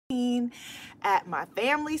at my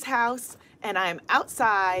family's house, and I'm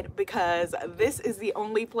outside because this is the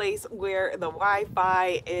only place where the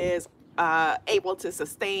Wi-Fi is able to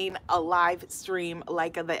sustain a live stream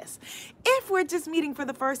like this. If we're just meeting for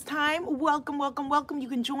the first time, welcome, welcome, welcome. You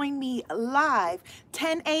can join me live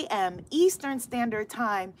 10 a.m. Eastern Standard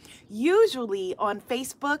Time, usually on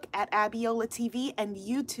Facebook at Abiola TV and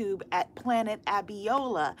YouTube at Planet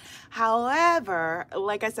Abiola. However,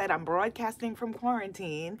 like I said, I'm broadcasting from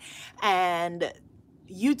quarantine, and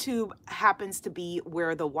YouTube happens to be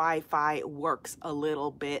where the Wi-Fi works a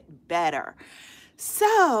little bit better.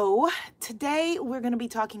 So today we're going to be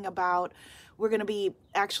talking about, we're going to be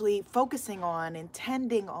actually focusing on,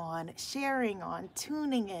 intending on, sharing on,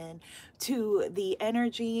 tuning in to the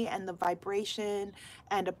energy and the vibration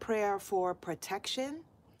and a prayer for protection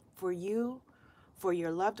for you, for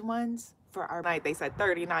your loved ones, for our night. They said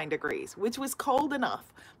 39 degrees, which was cold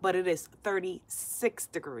enough, but it is 36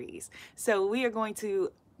 degrees. So we are going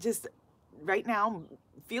to just right now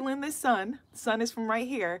feeling the sun. Sun is from right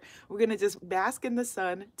here. We're gonna just bask in the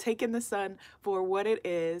sun, take in the sun for what it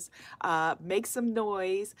is, make some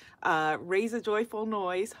noise, raise a joyful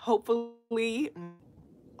noise, hopefully.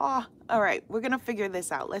 Oh, all right, we're gonna figure this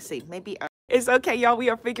out. Let's see, maybe it's okay, y'all. We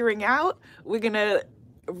are figuring out. We're gonna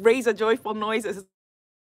raise a joyful noise.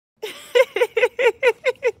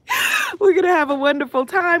 We're gonna have a wonderful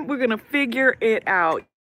time. We're gonna figure it out,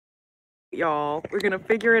 y'all. We're gonna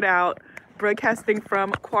figure it out. Broadcasting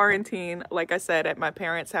from quarantine, like I said, at my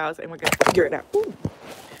parents' house, and we're gonna figure it out. Ooh.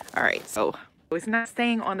 All right, so it's not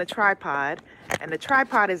staying on the tripod, and the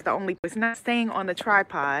tripod is the only, it's not staying on the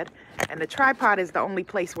tripod, and the tripod is the only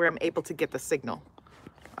place where I'm able to get the signal.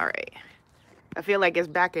 All right, I feel like it's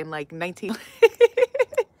back in like 19.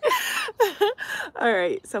 All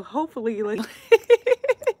right, so hopefully, all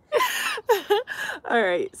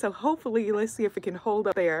right, so hopefully, let's see if it can hold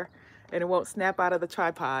up there and it won't snap out of the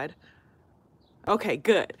tripod. Okay,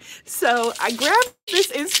 good. So I grabbed this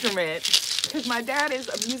instrument because my dad is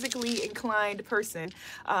a musically inclined person.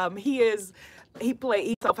 He knows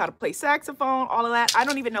how to play saxophone, all of that. I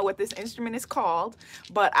don't even know what this instrument is called,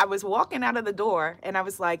 but I was walking out of the door and I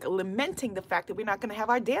was like lamenting the fact that we're not going to have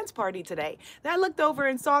our dance party today. Then I looked over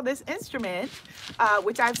and saw this instrument,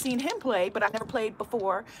 which I've seen him play, but I've never played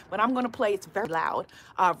before. But I'm going to play. It's very loud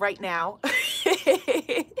right now.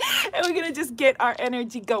 And we're going to just get our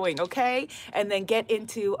energy going, okay? And then get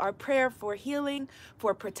into our prayer for healing,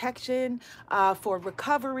 for protection, for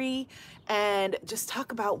recovery, and just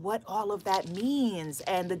talk about what all of that means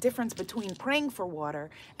and the difference between praying for water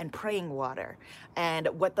and praying water and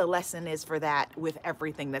what the lesson is for that with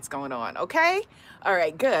everything that's going on, okay? All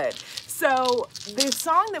right, good. So the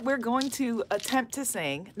song that we're going to attempt to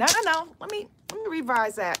sing, no, let me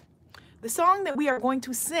revise that. The song that we are going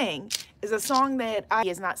to sing is a song that I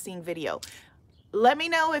is not seeing video. Let me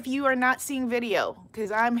know if you are not seeing video,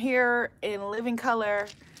 because I'm here in living color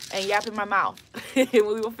and yapping my mouth. We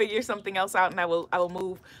will figure something else out, and I will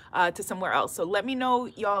move to somewhere else. So let me know,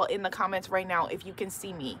 y'all, in the comments right now if you can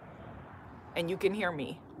see me and you can hear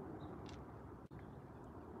me.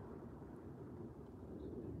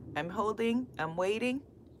 I'm holding, I'm waiting.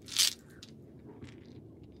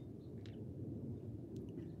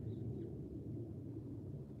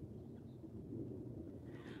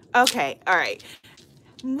 Okay, all right.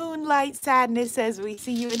 Moonlight Sadness says we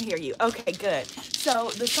see you and hear you. Okay, good.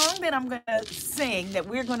 So the song that I'm going to sing, that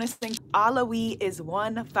we're going to sing, Alawi is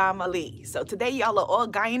One Family. So today y'all are all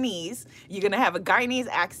Guyanese. You're going to have a Guyanese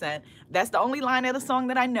accent. That's the only line of the song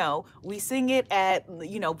that I know. We sing it at,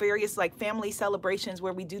 you know, various like family celebrations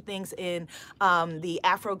where we do things in the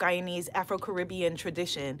Afro-Guyanese, Afro-Caribbean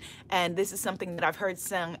tradition. And this is something that I've heard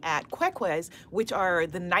sung at kwekwas, which are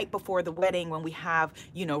the night before the wedding when we have,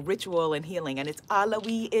 you know, ritual and healing. And it's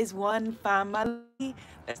Alawi is One Family.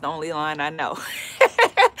 That's the only line I know.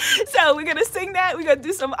 So we're gonna sing that. We're gonna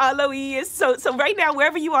do some Alawi. So right now,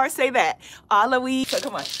 wherever you are, say that. Alawi. So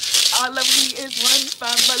come on. Alawi is one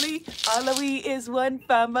family. Alawi is one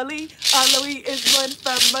family. Alawi is one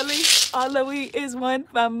family. Alawi is one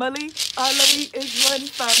family. Alawi is one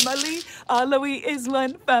family. Alawi is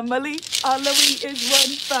one family. Alawi is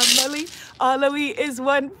one family. Alawi is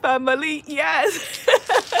one family. Yes.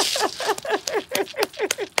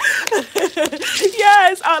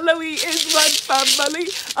 Yes, Alawi is one family.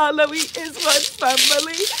 Alawi is one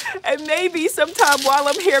family. And maybe sometime while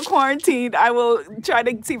I'm here quarantined, I will try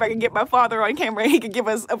to see if I can get my father on camera. He can give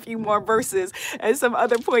us a few more verses at some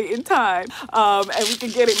other point in time. And we can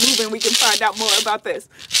get it moving. We can find out more about this.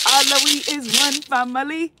 Alawi is one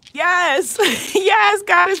family. Yes. Yes,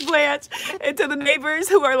 Goddess Blanche. And to the neighbors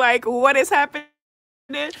who are like, what is happening?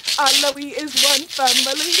 Allah, we is one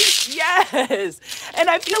family. Yes. And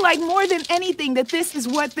I feel like more than anything that this is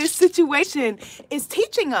what this situation is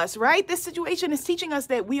teaching us, right? This situation is teaching us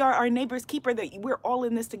that we are our neighbor's keeper, that we're all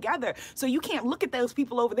in this together. So you can't look at those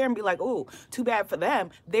people over there and be like, oh, too bad for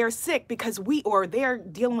them. They're sick because or they're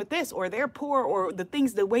dealing with this, or they're poor, or the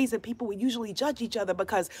ways that people would usually judge each other,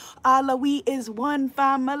 because Allah, we is one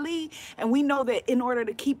family. And we know that in order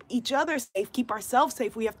to keep each other safe, keep ourselves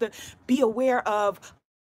safe, we have to be aware of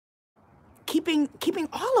keeping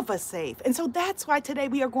all of us safe. And so that's why today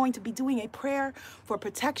we are going to be doing a prayer for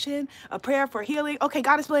protection, a prayer for healing. Okay,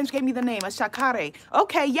 Goddess Blanche gave me the name, Ashakare.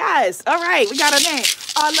 Okay, yes. All right, we got a name.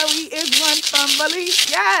 Allah, we is one family.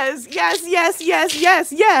 Yes, yes, yes, yes,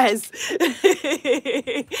 yes, yes.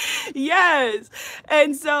 Yes.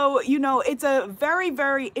 And so, it's a very,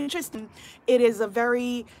 very interesting, it is a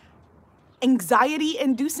very anxiety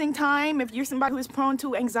inducing time. If you're somebody who is prone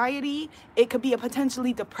to anxiety, it could be a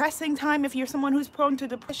potentially depressing time if you're someone who's prone to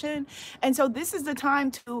depression. And so this is the time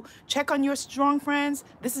to check on your strong friends.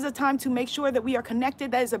 This is a time to make sure that we are connected.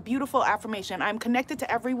 That is a beautiful affirmation. I'm connected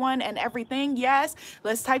to everyone and everything. Yes,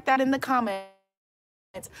 let's type that in the comments.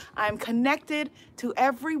 I'm connected to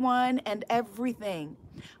everyone and everything.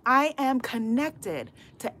 I am connected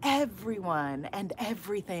to everyone and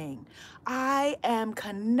everything. I am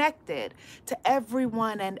connected to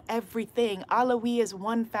everyone and everything. Allah, we is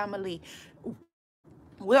one family.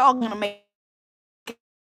 We're all going to make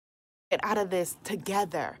it out of this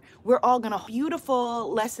together. We're all gonna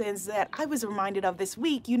beautiful lessons that I was reminded of this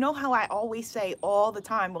week. You know how I always say all the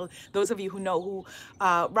time, well, those of you who know, who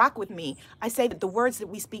rock with me, I say that the words that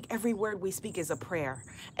we speak, every word we speak is a prayer.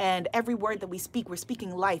 And every word that we speak, we're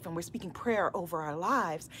speaking life and we're speaking prayer over our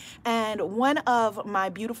lives. And one of my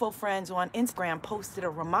beautiful friends on Instagram posted a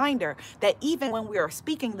reminder that even when we are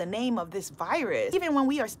speaking the name of this virus, even when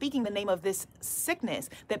we are speaking the name of this sickness,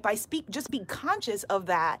 that just be conscious of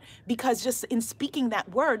that, because just in speaking that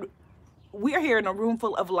word, we're here in a room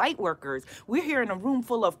full of light workers. We're here in a room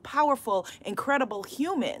full of powerful, incredible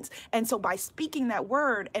humans. And so by speaking that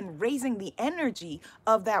word and raising the energy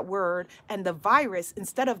of that word and the virus,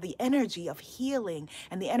 instead of the energy of healing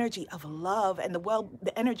and the energy of love and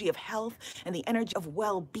the energy of health and the energy of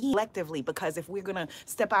well-being collectively, because if we're going to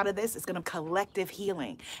step out of this, it's going to be collective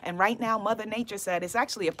healing. And right now, Mother Nature said it's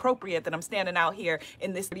actually appropriate that I'm standing out here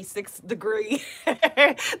in this 36 degrees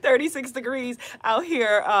out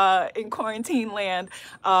here in quarantine land,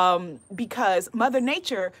 because Mother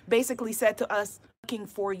Nature basically said to us, looking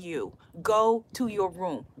for you. Go to your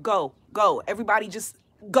room. Go. Everybody just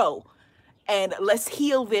go. And let's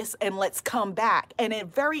heal this and let's come back. And a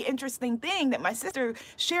very interesting thing that my sister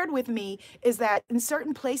shared with me is that in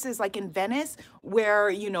certain places, like in Venice,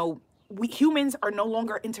 where, we humans are no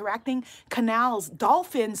longer interacting, canals,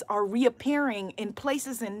 dolphins are reappearing in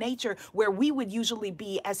places in nature where we would usually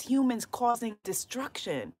be as humans, causing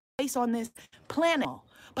destruction place on this planet.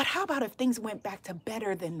 But how about if things went back to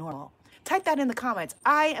better than normal? Type that in the comments.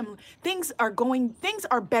 Things are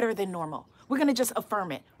better than normal. We're going to just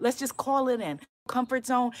affirm it. Let's just call it in. Comfort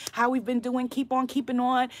zone, how we've been doing, keep on keeping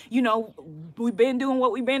on. We've been doing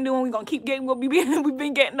what we've been doing. We're going to keep getting what we've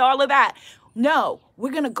been getting, all of that. No,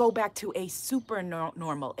 we're going to go back to a super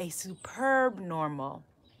normal, a superb normal.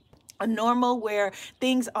 A normal where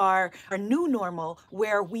things are a new normal,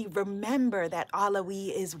 where we remember that Allah, we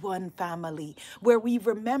is one family, where we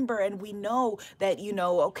remember and we know that,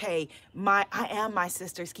 okay, I am my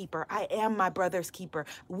sister's keeper. I am my brother's keeper.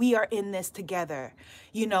 We are in this together.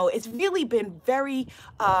 It's really been very,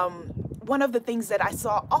 one of the things that I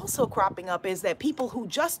saw also cropping up is that people who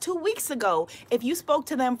just 2 weeks ago, if you spoke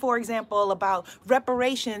to them, for example, about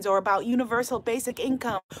reparations or about universal basic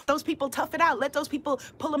income, those people tough it out. Let those people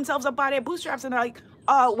pull themselves up by their bootstraps and they're like,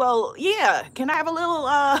 well, yeah, can I have a little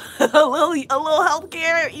a little health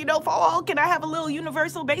care, for all? Can I have a little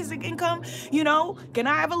universal basic income? Can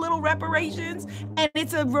I have a little reparations? And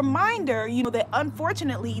it's a reminder, that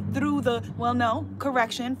unfortunately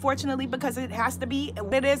fortunately, because it has to be,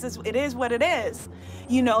 it is what it is,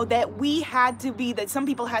 that some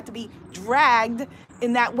people had to be dragged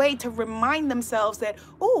in that way to remind themselves that,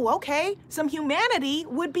 oh, okay, some humanity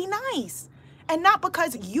would be nice. And not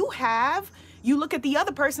because you look at the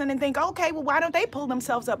other person and think, okay, well, why don't they pull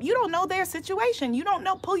themselves up? You don't know their situation. You don't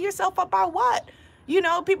know, pull yourself up by what?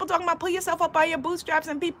 People talking about pull yourself up by your bootstraps,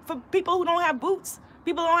 and for people who don't have boots,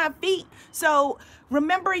 people don't have feet. So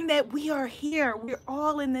remembering that we are here, we're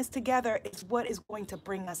all in this together, is what is going to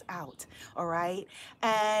bring us out. All right.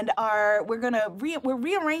 And we're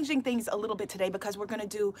rearranging things a little bit today, because we're going to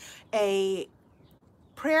do a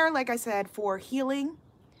prayer, like I said, for healing,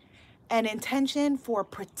 an intention for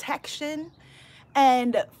protection,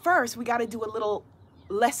 And first, we got to do a little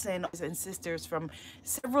lesson, and sisters from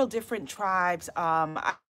several different tribes.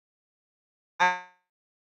 I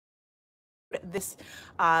this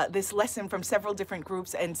this lesson from several different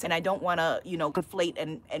groups, and I don't want to, conflate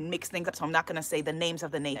and mix things up, so I'm not going to say the names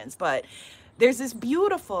of the nations, but there's this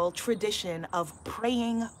beautiful tradition of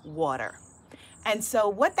praying water. And so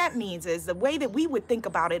what that means is, the way that we would think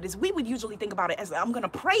about it is, we would usually think about it as, I'm going to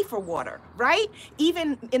pray for water, right?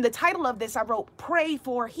 Even in the title of this, I wrote pray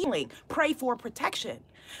for healing, pray for protection.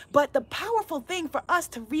 But the powerful thing for us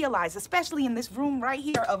to realize, especially in this room right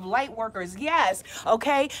here of light workers, yes,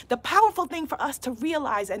 okay, the powerful thing for us to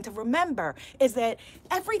realize and to remember is that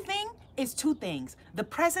everything is two things: the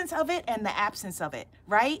presence of it and the absence of it,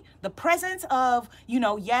 right? The presence of,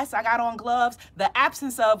 yes, I got on gloves. The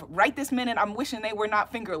absence of, right this minute, I'm wishing they were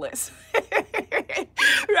not fingerless.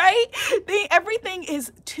 Right? Everything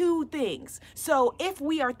is two things. So if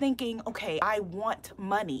we are thinking, okay, I want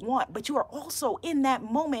money, but you are also in that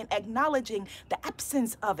moment acknowledging the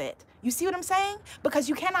absence of it. You see what I'm saying? Because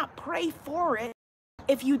you cannot pray for it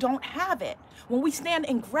if you don't have it. When we stand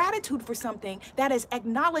in gratitude for something, that is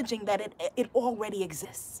acknowledging that it already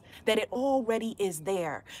exists, that it already is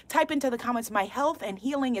there. Type into the comments, my health and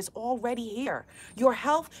healing is already here. Your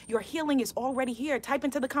health, your healing is already here. Type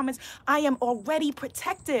into the comments, I am already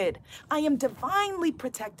protected. I am divinely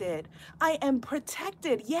protected. I am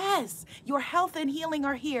protected. Yes, your health and healing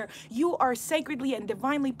are here. You are sacredly and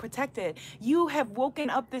divinely protected. You have woken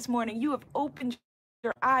up this morning. You have opened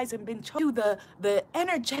your eyes and been to the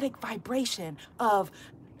energetic vibration of,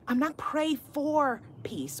 I'm not pray for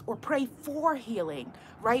peace or pray for healing,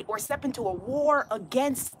 right? Or step into a war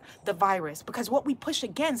against the virus, because what we push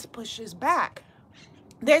against pushes back.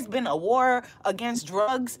 There's been a war against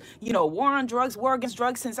drugs, war on drugs, war against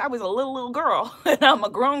drugs since I was a little girl, and I'm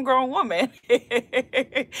a grown woman.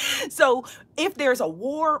 So if there's a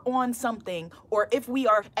war on something, or if we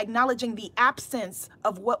are acknowledging the absence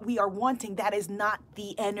of what we are wanting, that is not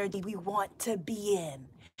the energy we want to be in.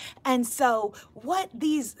 And so what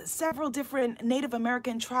these several different Native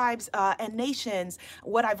American tribes and nations,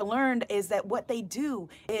 what I've learned is that what they do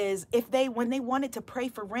is, when they wanted to pray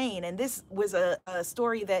for rain, and this was a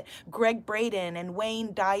story that Greg Braden and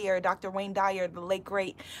Wayne Dyer, Dr. Wayne Dyer, the late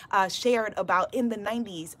great, shared about in the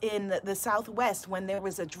 90s in the Southwest, when there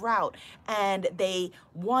was a drought and they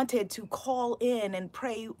wanted to call in and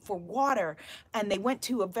pray for water, and they went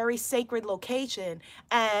to a very sacred location,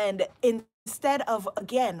 and instead of,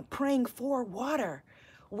 again, praying for water,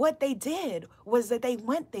 what they did was that they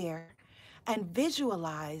went there and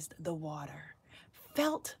visualized the water,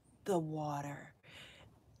 felt the water,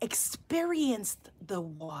 experienced the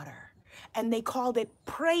water, and they called it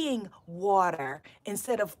praying water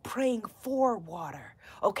instead of praying for water.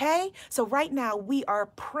 Okay? So right now we are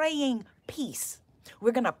praying peace.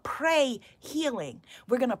 We're going to pray healing.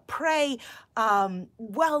 We're going to pray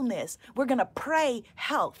wellness. We're going to pray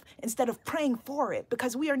health instead of praying for it,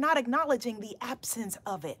 because we are not acknowledging the absence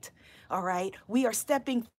of it. All right? We are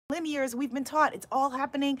stepping linears. We've been taught it's all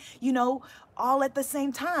happening, all at the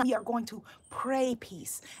same time. We are going to pray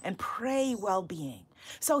peace and pray well-being.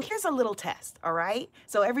 So here's a little test, all right?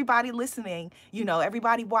 So everybody listening,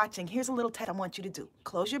 everybody watching, here's a little test I want you to do.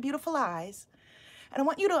 Close your beautiful eyes. And I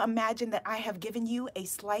want you to imagine that I have given you a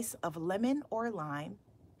slice of lemon or lime,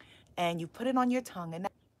 and you put it on your tongue, and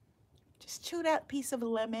just chew that piece of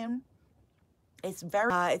lemon. It's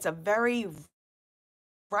a very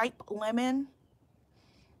ripe lemon.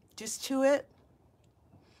 Just chew it.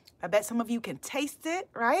 I bet some of you can taste it,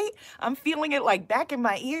 right? I'm feeling it like back in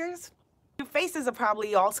my ears. Your faces are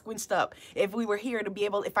probably all squinched up if we were here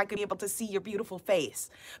if I could be able to see your beautiful face,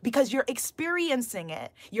 because you're experiencing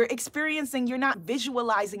it. You're not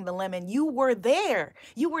visualizing the lemon. You were there.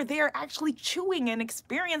 You were there actually chewing and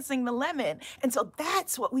experiencing the lemon. And so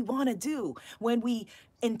that's what we want to do when we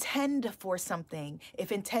intend for something.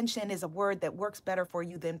 If intention is a word that works better for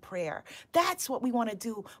you than prayer, that's what we want to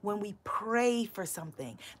do when we pray for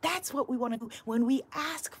something. That's what we want to do when we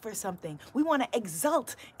ask for something. We want to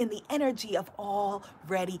exult in the energy of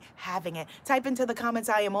already having it. Type into the comments,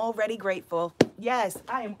 I am already grateful. Yes,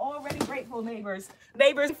 I am already grateful, neighbors.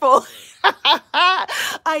 Neighbors full.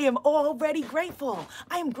 I am already grateful.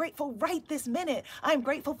 I am grateful right this minute. I'm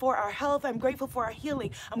grateful for our health. I'm grateful for our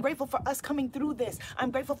healing. I'm grateful for us coming through this.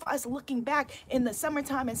 I'm grateful for us looking back in the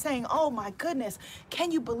summertime and saying, oh my goodness,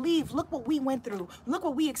 can you believe, look what we went through. Look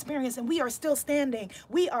what we experienced, and we are still standing.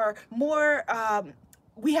 We are more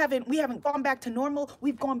We haven't gone back to normal.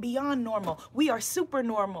 We've gone beyond normal. We are super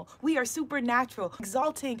normal. We are supernatural,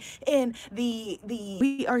 exalting in the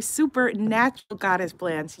we are supernatural goddess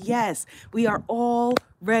plans. Yes, we are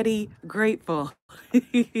already grateful.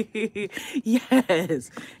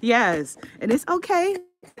 Yes, yes. And it's okay.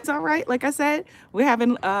 It's all right. Like I said, we're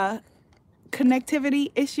having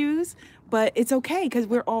connectivity issues, but it's okay because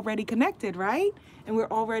we're already connected, right? And we're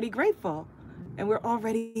already grateful and we're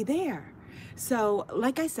already there. So,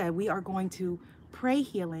 like I said, we are going to pray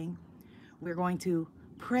healing, we're going to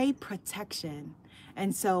pray protection.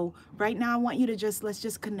 And so, right now, I want you to let's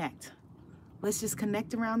just connect. Let's just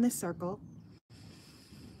connect around this circle.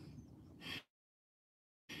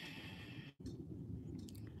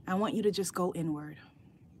 I want you to just go inward.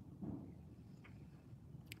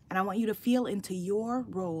 And I want you to feel into your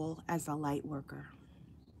role as a light worker.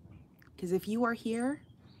 Because if you are here,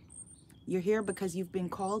 you're here because you've been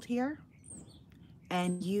called here,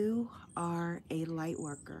 and you are a light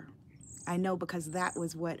worker. I know because that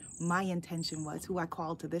was what my intention was, who I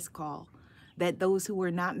called to this call, that those who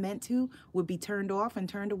were not meant to would be turned off and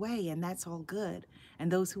turned away, and that's all good. And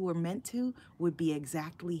those who were meant to would be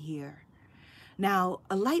exactly here. Now,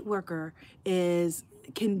 a light worker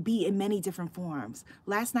can be in many different forms.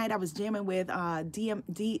 Last night I was jamming with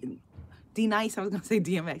D Nice, I was gonna say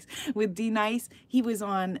DMX, with D Nice. He was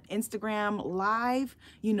on Instagram Live.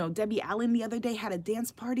 You know, Debbie Allen the other day had a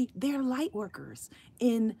dance party. They're light workers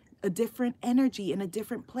in a different energy, in a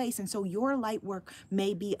different place. And so your light work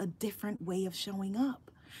may be a different way of showing up.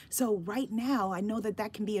 So right now, I know that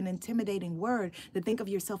that can be an intimidating word to think of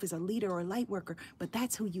yourself as a leader or a light worker, but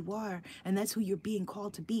that's who you are, and that's who you're being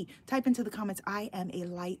called to be. Type into the comments, I am a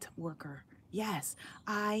light worker. Yes,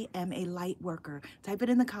 I am a light worker. Type it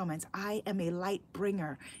in the comments. I am a light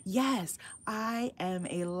bringer. Yes, I am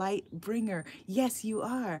a light bringer. Yes, you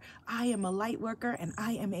are. I am a light worker and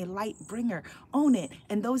I am a light bringer. Own it.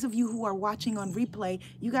 And those of you who are watching on replay,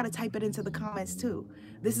 you got to type it into the comments too.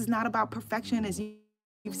 This is not about perfection, as you've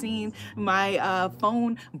seen my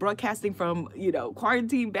phone broadcasting from,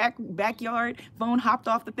 quarantine backyard. Phone hopped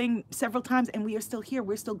off the thing several times, and we are still here.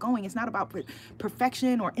 We're still going. It's not about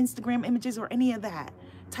perfection or Instagram images or any of that.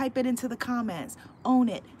 Type it into the comments. Own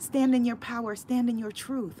it. Stand in your power. Stand in your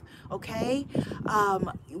truth. Okay?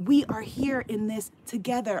 We are here in this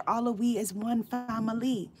together. All of we is one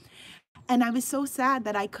family. And I was so sad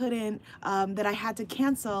that I couldn't, that I had to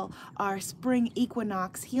cancel our spring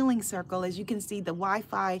equinox healing circle. As you can see, the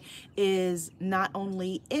Wi-Fi is not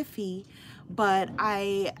only iffy, but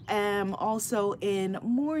I am also in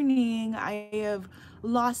mourning. I have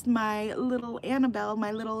lost my little Annabelle,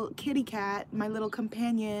 my little kitty cat, my little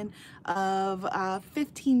companion of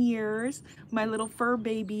 15 years, my little fur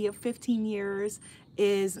baby of 15 years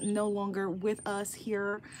is no longer with us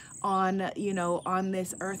here on, on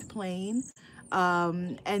this earth plane.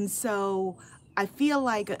 And so I feel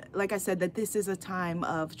like I said, that this is a time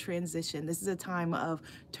of transition. This is a time of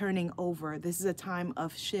turning over. This is a time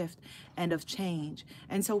of shift and of change.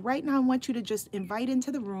 And so right now I want you to just invite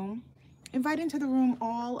into the room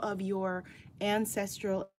all of your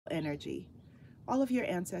ancestral energy, all of your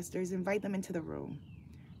ancestors. Invite them into the room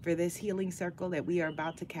for this healing circle that we are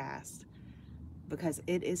about to cast, because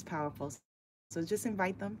it is powerful. So just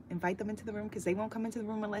invite them into the room, because they won't come into the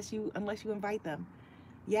room unless you invite them.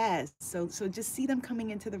 Yes. So just see them coming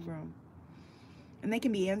into the room. And they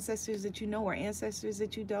can be ancestors that you know or ancestors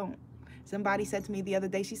that you don't. Somebody said to me the other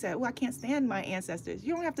day, she said, "Oh, I can't stand my ancestors."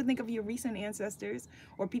 You don't have to think of your recent ancestors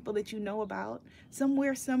or people that you know about.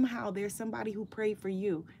 Somewhere, somehow, there's somebody who prayed for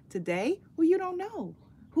you today who you don't know,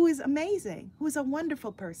 who is amazing, who is a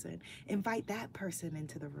wonderful person. Invite that person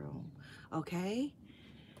into the room, okay?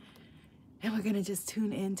 And we're going to just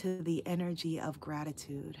tune into the energy of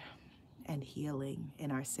gratitude and healing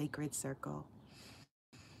in our sacred circle.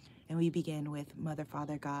 And we begin with Mother,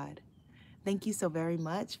 Father, God. Thank you so very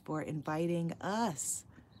much for inviting us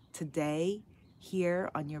today here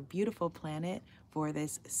on your beautiful planet for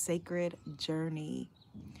this sacred journey.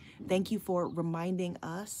 Thank you for reminding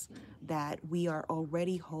us that we are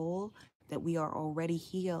already whole, that we are already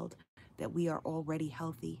healed, that we are already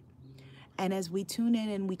healthy. And as we tune in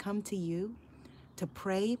and we come to you to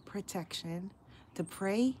pray protection, to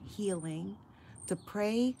pray healing, to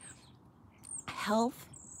pray health,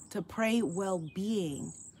 to pray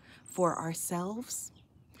well-being for ourselves,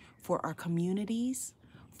 for our communities,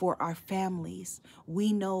 for our families.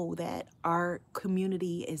 We know that our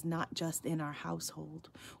community is not just in our household.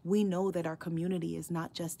 We know that our community is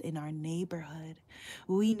not just in our neighborhood.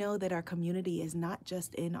 We know that our community is not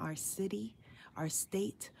just in our city, our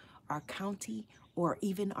state, our county, or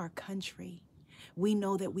even our country. We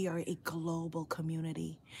know that we are a global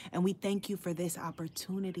community, and we thank you for this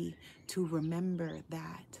opportunity to remember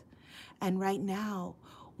that. And right now,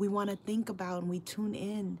 we want to think about and we tune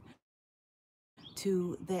in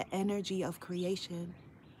to the energy of creation.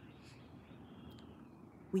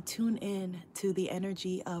 We tune in to the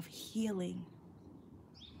energy of healing.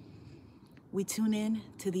 We tune in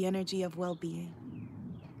to the energy of well-being.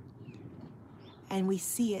 And we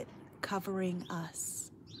see it covering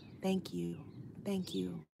us. Thank you. Thank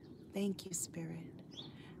you. Thank you, Spirit.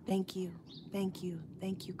 Thank you. Thank you.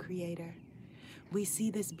 Thank you, Creator. We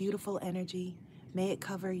see this beautiful energy. May it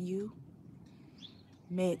cover you.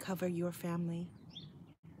 May it cover your family.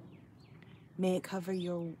 May it cover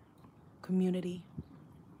your community.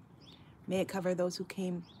 May it cover those who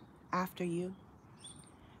came after you.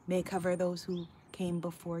 May it cover those who came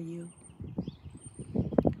before you.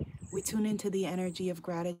 We tune into the energy of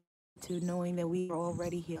gratitude, knowing that we are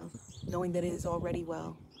already healed, knowing that it is already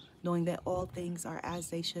well, knowing that all things are as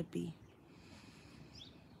they should be.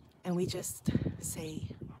 And we just say,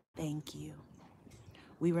 thank you.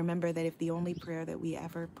 We remember that if the only prayer that we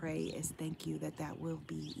ever pray is thank you, that will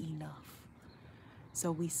be enough.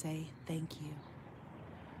 So we say, thank you.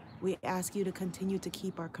 We ask you to continue to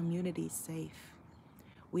keep our communities safe.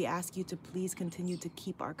 We ask you to please continue to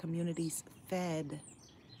keep our communities fed.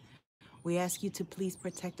 We ask you to please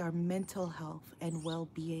protect our mental health and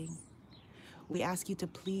well-being. We ask you to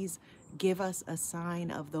please give us a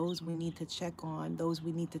sign of those we need to check on, those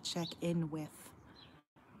we need to check in with.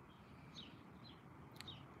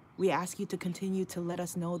 We ask you to continue to let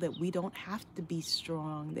us know that we don't have to be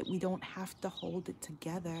strong, that we don't have to hold it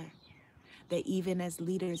together, that even as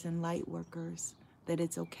leaders and light workers, that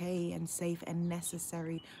it's okay and safe and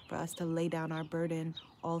necessary for us to lay down our burden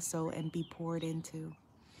also and be poured into.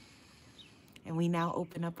 And we now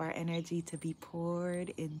open up our energy to be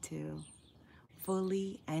poured into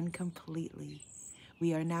fully and completely.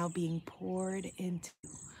 We are now being poured into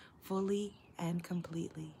fully and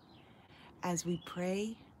completely. As we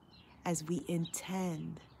pray, as we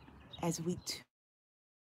intend, as we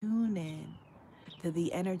tune in to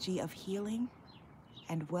the energy of healing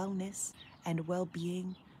and wellness and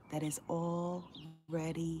well-being that is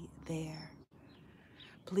already there.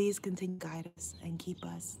 Please continue to guide us and keep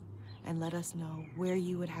us and let us know where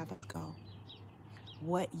you would have us go,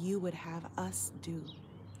 what you would have us do,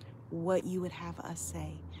 what you would have us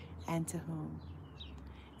say, and to whom.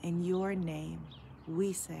 In your name,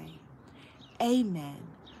 we say, amen,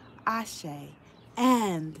 ashe,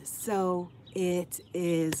 and so it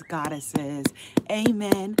is, goddesses.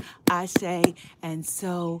 Amen, ashe, and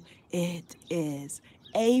so it is.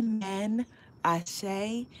 Amen,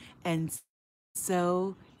 ashe, and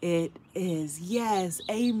so it is. Yes,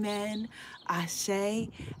 amen, ashe,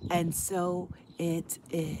 and so it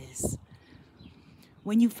is.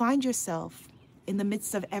 When you find yourself in the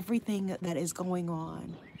midst of everything that is going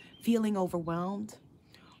on, feeling overwhelmed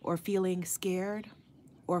or feeling scared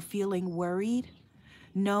or feeling worried,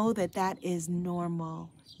 know that that is normal.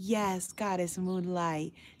 Yes, Goddess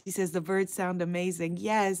Moonlight. She says the birds sound amazing.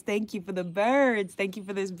 Yes, thank you for the birds. Thank you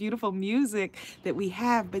for this beautiful music that we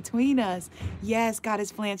have between us. Yes,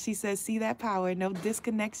 Goddess Flance, she says, see that power, no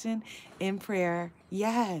disconnection in prayer.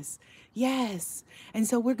 Yes, yes. And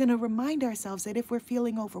so we're going to remind ourselves that if we're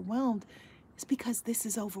feeling overwhelmed, it's because this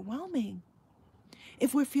is overwhelming.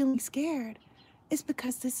 If we're feeling scared, it's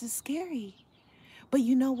because this is scary. But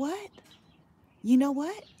you know what? You know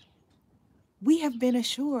what? We have been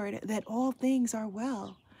assured that all things are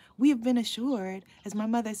well. We have been assured, as my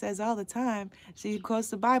mother says all the time, she quotes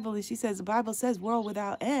the Bible and she says, the Bible says world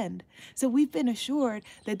without end. So we've been assured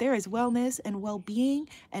that there is wellness and well-being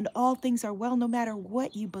and all things are well no matter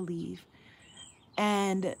what you believe.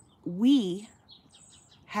 And we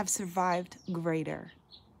have survived greater.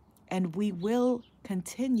 And we will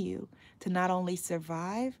continue to not only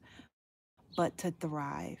survive, but to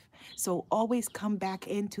thrive. So always come back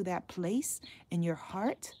into that place in your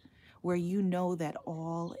heart where you know that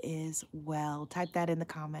all is well. Type that in the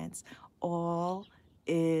comments. All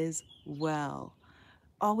is well.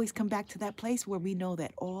 Always come back to that place where we know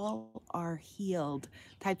that all are healed.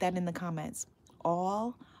 Type that in the comments.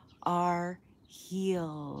 All are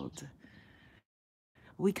healed.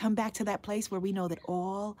 We come back to that place where we know that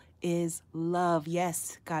all is love.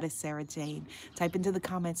 Yes, Goddess Sarah Jane. Type into the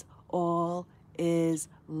comments, all is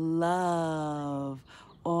love.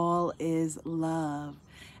 All is love.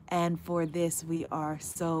 And for this, we are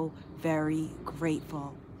so very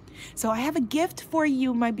grateful. So I have a gift for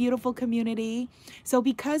you, my beautiful community. So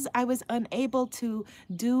because I was unable to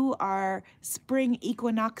do our spring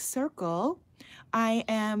equinox circle, I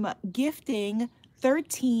am gifting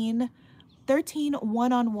 13 13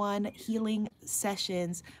 one-on-one healing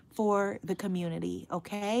sessions for the community,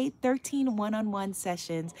 okay? 13 one-on-one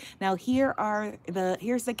sessions. Now here's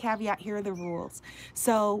the caveat, here are the rules.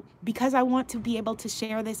 So because I want to be able to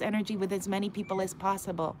share this energy with as many people as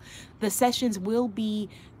possible, the sessions we're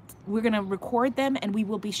going to record them and we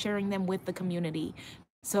will be sharing them with the community.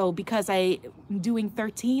 So because I'm doing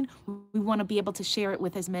 13, we want to be able to share it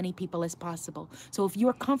with as many people as possible. So if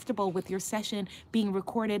you're comfortable with your session being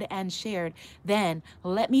recorded and shared, then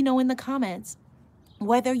let me know in the comments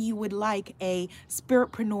whether you would like a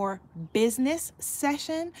Spiritpreneur business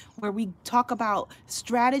session where we talk about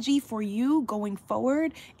strategy for you going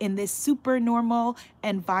forward in this super normal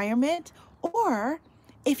environment, or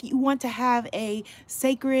if you want to have a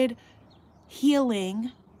sacred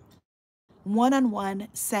healing one-on-one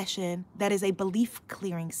session that is a belief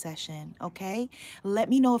clearing session, okay? Let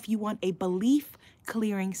me know if you want a belief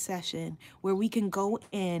clearing session where we can go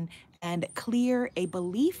in and clear a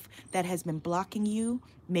belief that has been blocking you,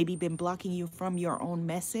 maybe been blocking you from your own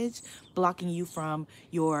message, blocking you from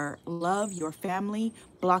your love, your family,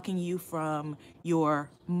 blocking you from your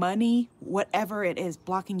money, whatever it is,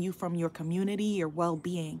 blocking you from your community, your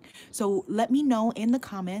well-being. So let me know in the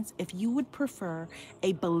comments if you would prefer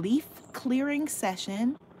a belief clearing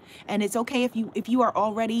session. And it's okay if you are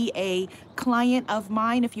already a client of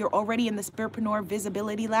mine, if you're already in the Spiritpreneur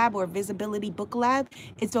Visibility Lab or Visibility Book Lab,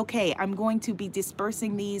 it's okay. I'm going to be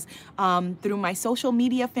dispersing these through my social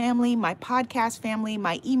media family, my podcast family,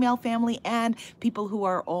 my email family, and people who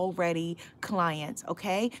are already clients,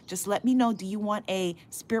 okay? Just let me know, do you want a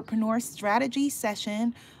Spiritpreneur strategy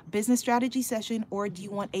session, business strategy session, or do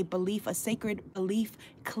you want a sacred belief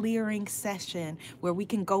clearing session where we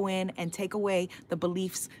can go in and take away the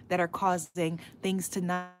beliefs that are causing things to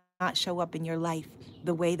not show up in your life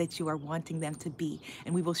the way that you are wanting them to be,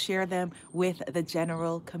 and we will share them with the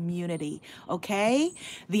general community, okay?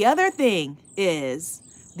 The other thing is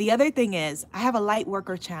I have a light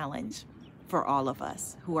worker challenge for all of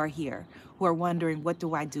us who are here, who are wondering, what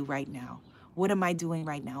do I do right now? What am I doing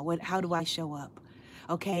right now? How do I show up?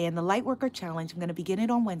 Okay, and the Lightworker Challenge, I'm going to begin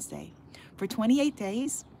it on Wednesday. For 28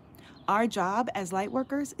 days, our job as light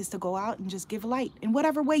workers is to go out and just give light in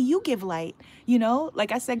whatever way you give light. You know,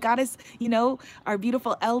 like I said, Goddess, our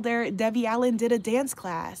beautiful elder, Debbie Allen, did a dance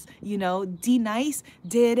class. D Nice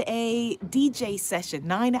did a DJ session,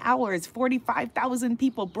 9 hours, 45,000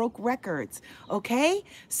 people, broke records. Okay,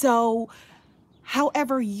 so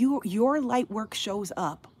however your light work shows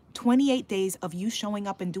up, 28 days of you showing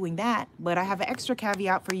up and doing that. But I have an extra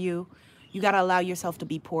caveat for you. You got to allow yourself to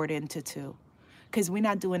be poured into too, because we're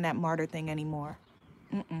not doing that martyr thing anymore.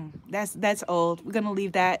 That's old. We're going to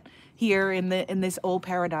leave that here in this old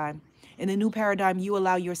paradigm. In the new paradigm, you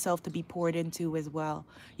allow yourself to be poured into as well.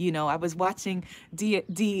 I was watching D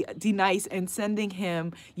Nice and sending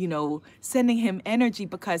him energy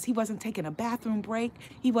because he wasn't taking a bathroom break.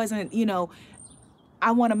 He wasn't,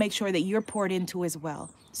 I want to make sure that you're poured into as well.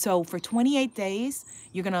 So for 28 days,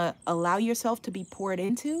 you're going to allow yourself to be poured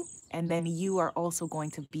into, and then you are also going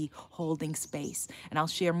to be holding space. And I'll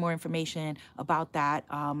share more information about that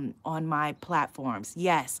on my platforms.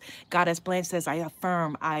 Yes, Goddess Blanche says, I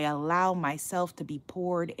affirm, I allow myself to be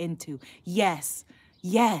poured into. Yes,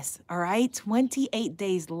 all right, 28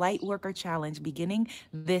 days light worker challenge beginning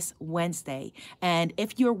this Wednesday. And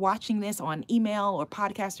if you're watching this on email or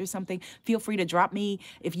podcast or something, feel free to drop me.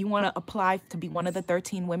 If you want to apply to be one of the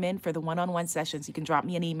 13 women for the one-on-one sessions, you can drop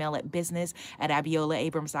me an email at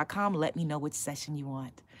business@abiolaabrams.com. Let me know which session you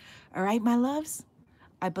want. All right, my loves,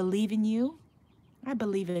 I believe in you, I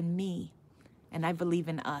believe in me, and I believe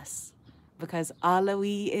in us. Because all of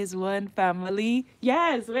we is one family.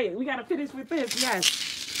 Yes, wait, we got to finish with this.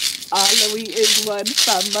 Yes. All of we is one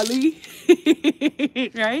family.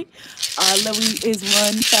 Right? All of we is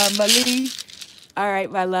one family. All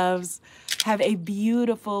right, my loves. Have a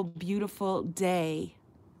beautiful, beautiful day.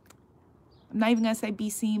 I'm not even going to say be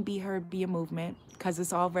seen, be heard, be a movement, because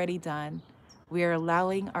it's already done. We are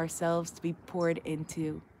allowing ourselves to be poured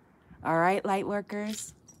into. All right, light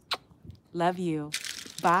workers. Love you.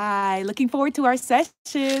 Bye. Looking forward to our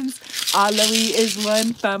sessions. All of we is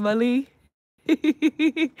one family.